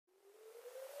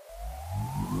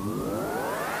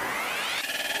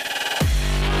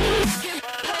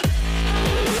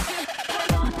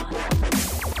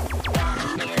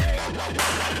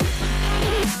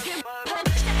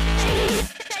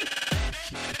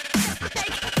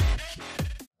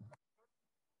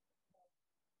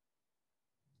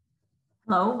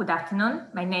Hello, good afternoon.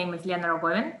 My name is Lena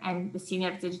Rogovin. I'm the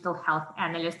Senior Digital Health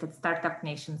Analyst at Startup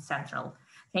Nation Central.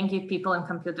 Thank you, people and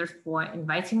computers, for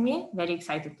inviting me. Very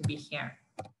excited to be here.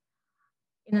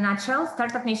 In a nutshell,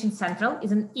 Startup Nation Central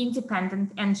is an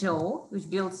independent NGO which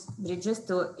builds bridges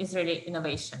to Israeli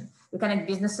innovation. We connect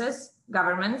businesses,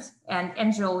 governments, and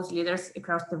NGOs leaders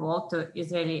across the world to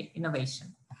Israeli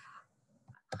innovation.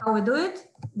 How we do it?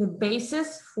 The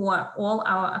basis for all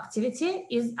our activity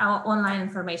is our online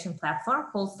information platform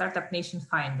called Startup Nation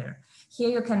Finder. Here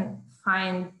you can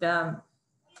find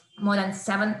more than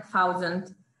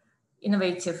 7,000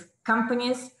 innovative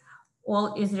companies,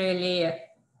 all Israeli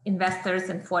investors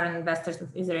and foreign investors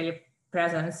with Israeli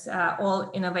presence,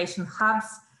 all innovation hubs,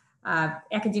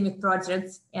 academic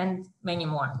projects, and many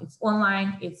more. It's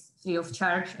online, it's free of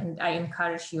charge, and I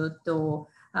encourage you to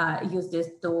use this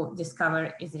to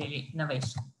discover Israeli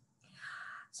innovation.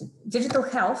 So digital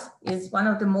health is one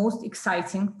of the most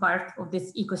exciting part of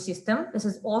this ecosystem. This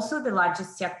is also the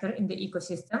largest sector in the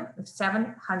ecosystem with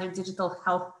 700 digital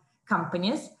health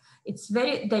companies. It's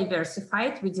very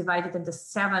diversified. We divide it into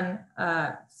 7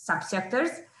 subsectors,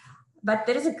 but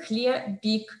there is a clear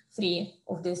big three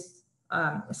of this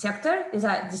sector. These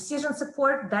are decision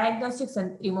support, diagnostics,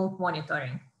 and remote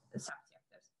monitoring subsectors.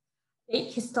 They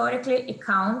historically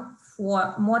account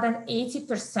for more than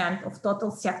 80% of total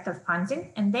sector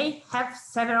funding, and they have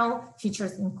several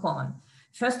features in common.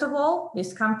 First of all,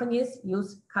 these companies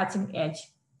use cutting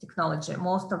edge technology.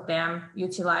 Most of them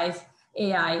utilize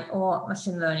AI or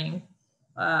machine learning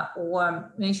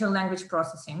or natural language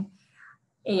processing,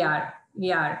 AR,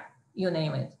 VR, you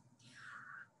name it.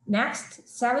 Next,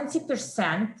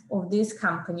 70% of these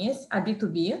companies are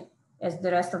B2B, as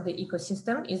the rest of the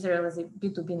ecosystem. Israel is a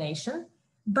B2B nation,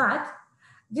 but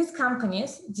these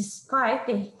companies, despite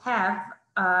they have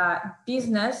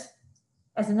business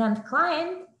as an end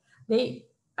client, they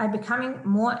are becoming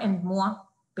more and more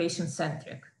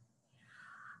patient-centric.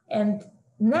 And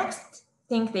next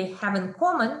thing they have in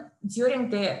common, during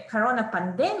the Corona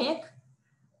pandemic,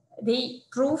 they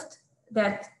proved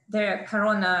that their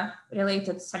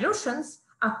Corona-related solutions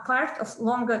are part of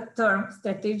longer-term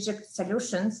strategic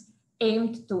solutions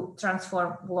aimed to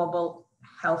transform global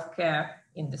healthcare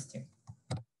industry.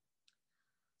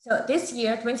 So this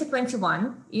year,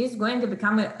 2021, is going to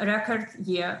become a record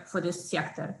year for this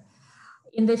sector.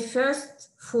 In the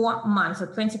first 4 months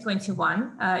of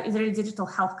 2021, Israeli digital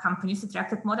health companies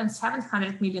attracted more than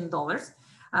 $700 million,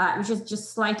 which is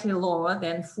just slightly lower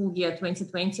than full year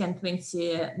 2020 and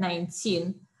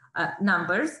 2019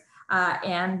 numbers.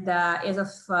 As of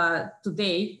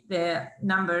today, the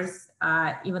numbers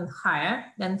are even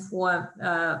higher than for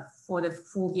the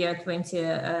full year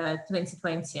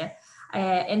 2020.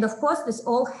 And of course, this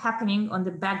all happening on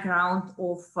the background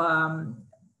of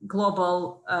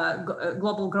global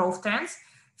growth trends.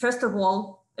 First of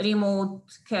all, remote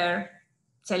care,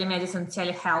 telemedicine,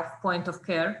 telehealth, point of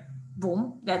care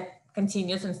boom that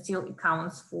continues and still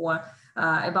accounts for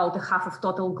about half of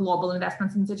total global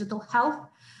investments in digital health.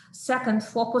 Second,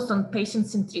 focus on patient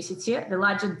centricity. The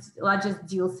largest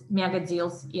deals, mega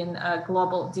deals in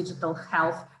global digital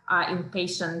health are in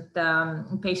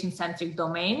patient-centric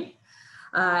domain.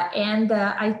 And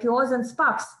IPOs and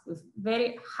SPACs with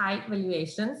very high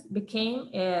valuations became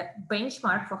a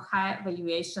benchmark for high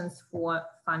valuations for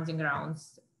funding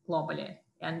rounds globally,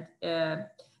 and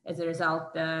as a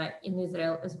result in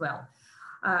Israel as well.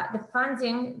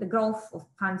 The growth of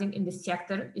funding in this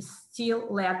sector is still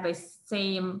led by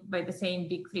the same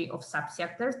big three of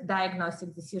subsectors: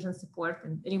 diagnostic, decision support,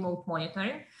 and remote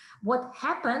monitoring. What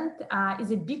happened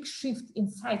is a big shift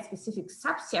inside specific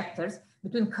subsectors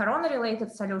between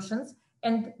corona-related solutions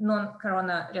and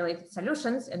non-corona-related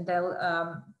solutions, and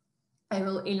I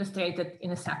will illustrate it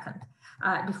in a second.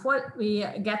 Before we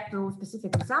get to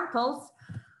specific examples,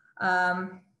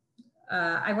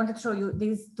 I want to show you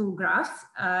these 2 graphs.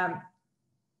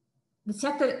 The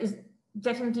sector is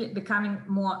definitely becoming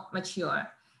more mature.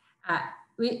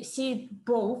 We see it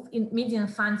both in median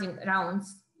funding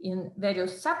rounds in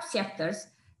various subsectors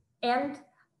and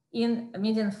in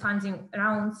median funding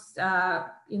rounds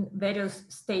in various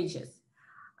stages.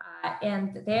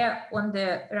 And they're on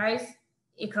the rise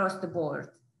across the board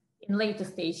in later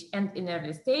stage and in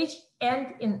early stage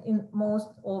and in most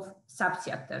of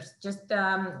subsectors. Just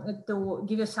to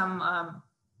give you some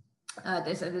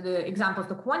the examples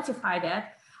to quantify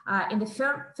that, in the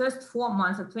first 4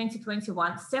 months of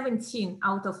 2021, 17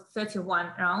 out of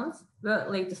 31 rounds were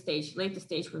later stage. Later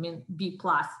stage, we mean B+,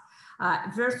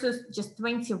 versus just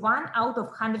 21 out of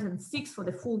 106 for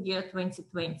the full year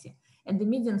 2020. And the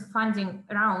median funding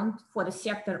round for the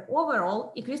sector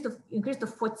overall increased to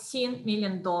 $14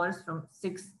 million from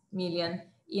 $6 million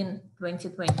in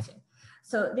 2020.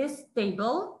 So this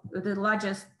table with the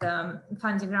largest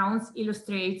funding rounds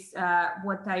illustrates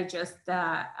what I just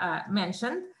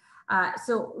mentioned.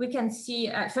 So we can see,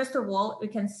 first of all, we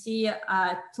can see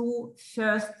two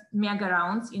first mega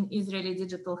rounds in Israeli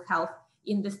digital health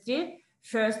industry.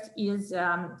 First is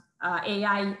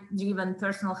AI-driven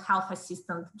personal health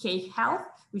assistant K-Health,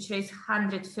 which raised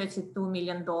 $132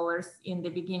 million in the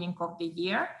beginning of the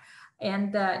year.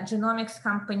 And genomics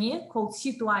company called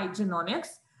C2I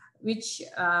Genomics, which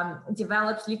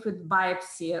develops liquid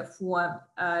biopsy for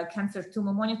cancer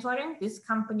tumor monitoring. This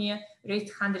company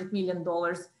raised $100 million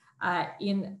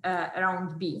in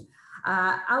round B.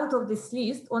 Out of this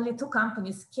list, only two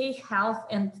companies, K-Health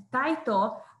and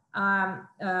Taito,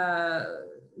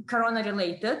 Corona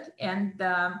related, and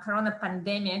Corona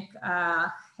pandemic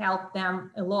helped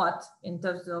them a lot in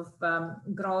terms of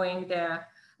growing their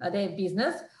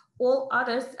business. All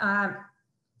others are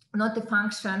not a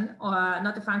function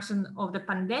of the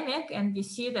pandemic, and we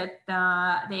see that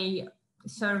they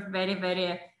serve very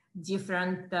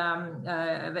different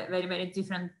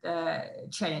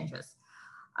challenges.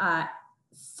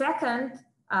 Second,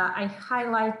 I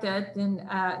highlighted in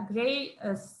gray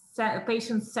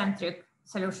patient-centric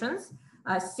solutions,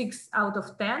 6 out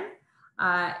of 10.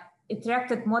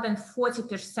 Attracted more than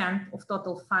 40% of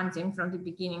total funding from the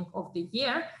beginning of the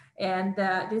year. And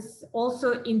this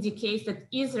also indicates that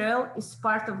Israel is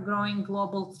part of growing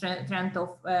global trend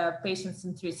of patient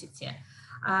centricity.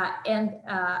 And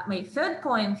my third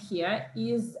point here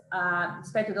is,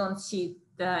 despite you don't see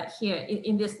it here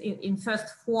in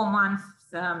first 4 months,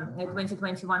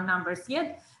 2021 numbers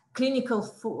yet, clinical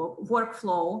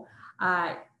workflow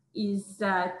is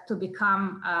to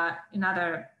become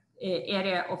another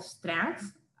area of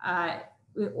strength.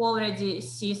 We already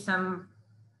see some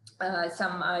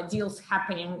deals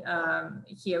happening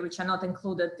here, which are not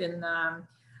included in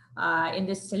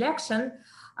this selection.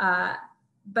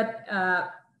 But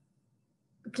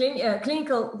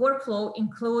clinical workflow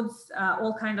includes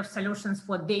all kinds of solutions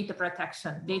for data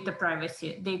protection, data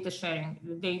privacy, data sharing,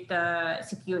 data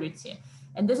security.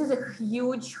 And this is a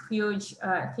huge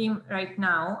theme right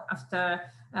now after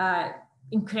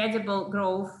incredible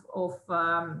growth of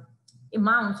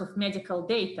amounts of medical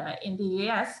data. In the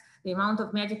US, the amount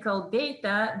of medical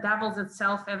data doubles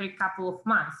itself every couple of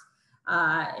months.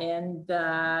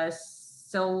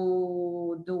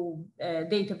 So do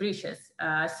data breaches.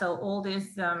 So all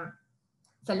these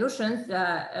solutions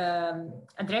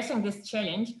addressing this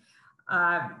challenge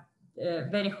are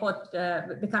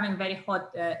becoming very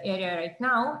hot area right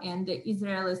now, and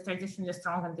Israel is traditionally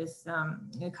strong in this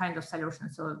kind of solution.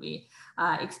 So we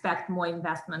expect more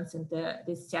investments into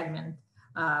this segment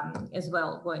as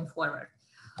well going forward.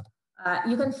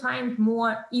 You can find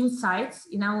more insights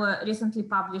in our recently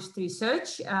published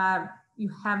research. You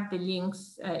have the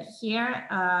links here.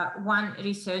 One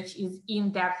research is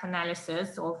in-depth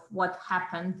analysis of what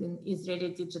happened in Israeli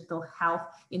digital health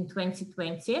in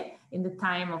 2020 in the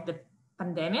time of the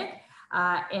pandemic.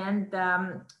 And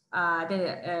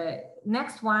the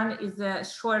next one is a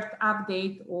short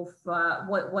update of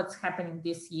what's happening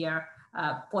this year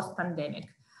post-pandemic.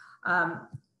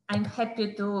 I'm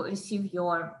happy to receive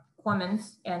your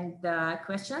comments and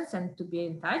questions and to be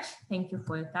in touch. Thank you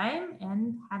for your time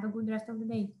and have a good rest of the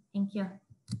day. Thank you.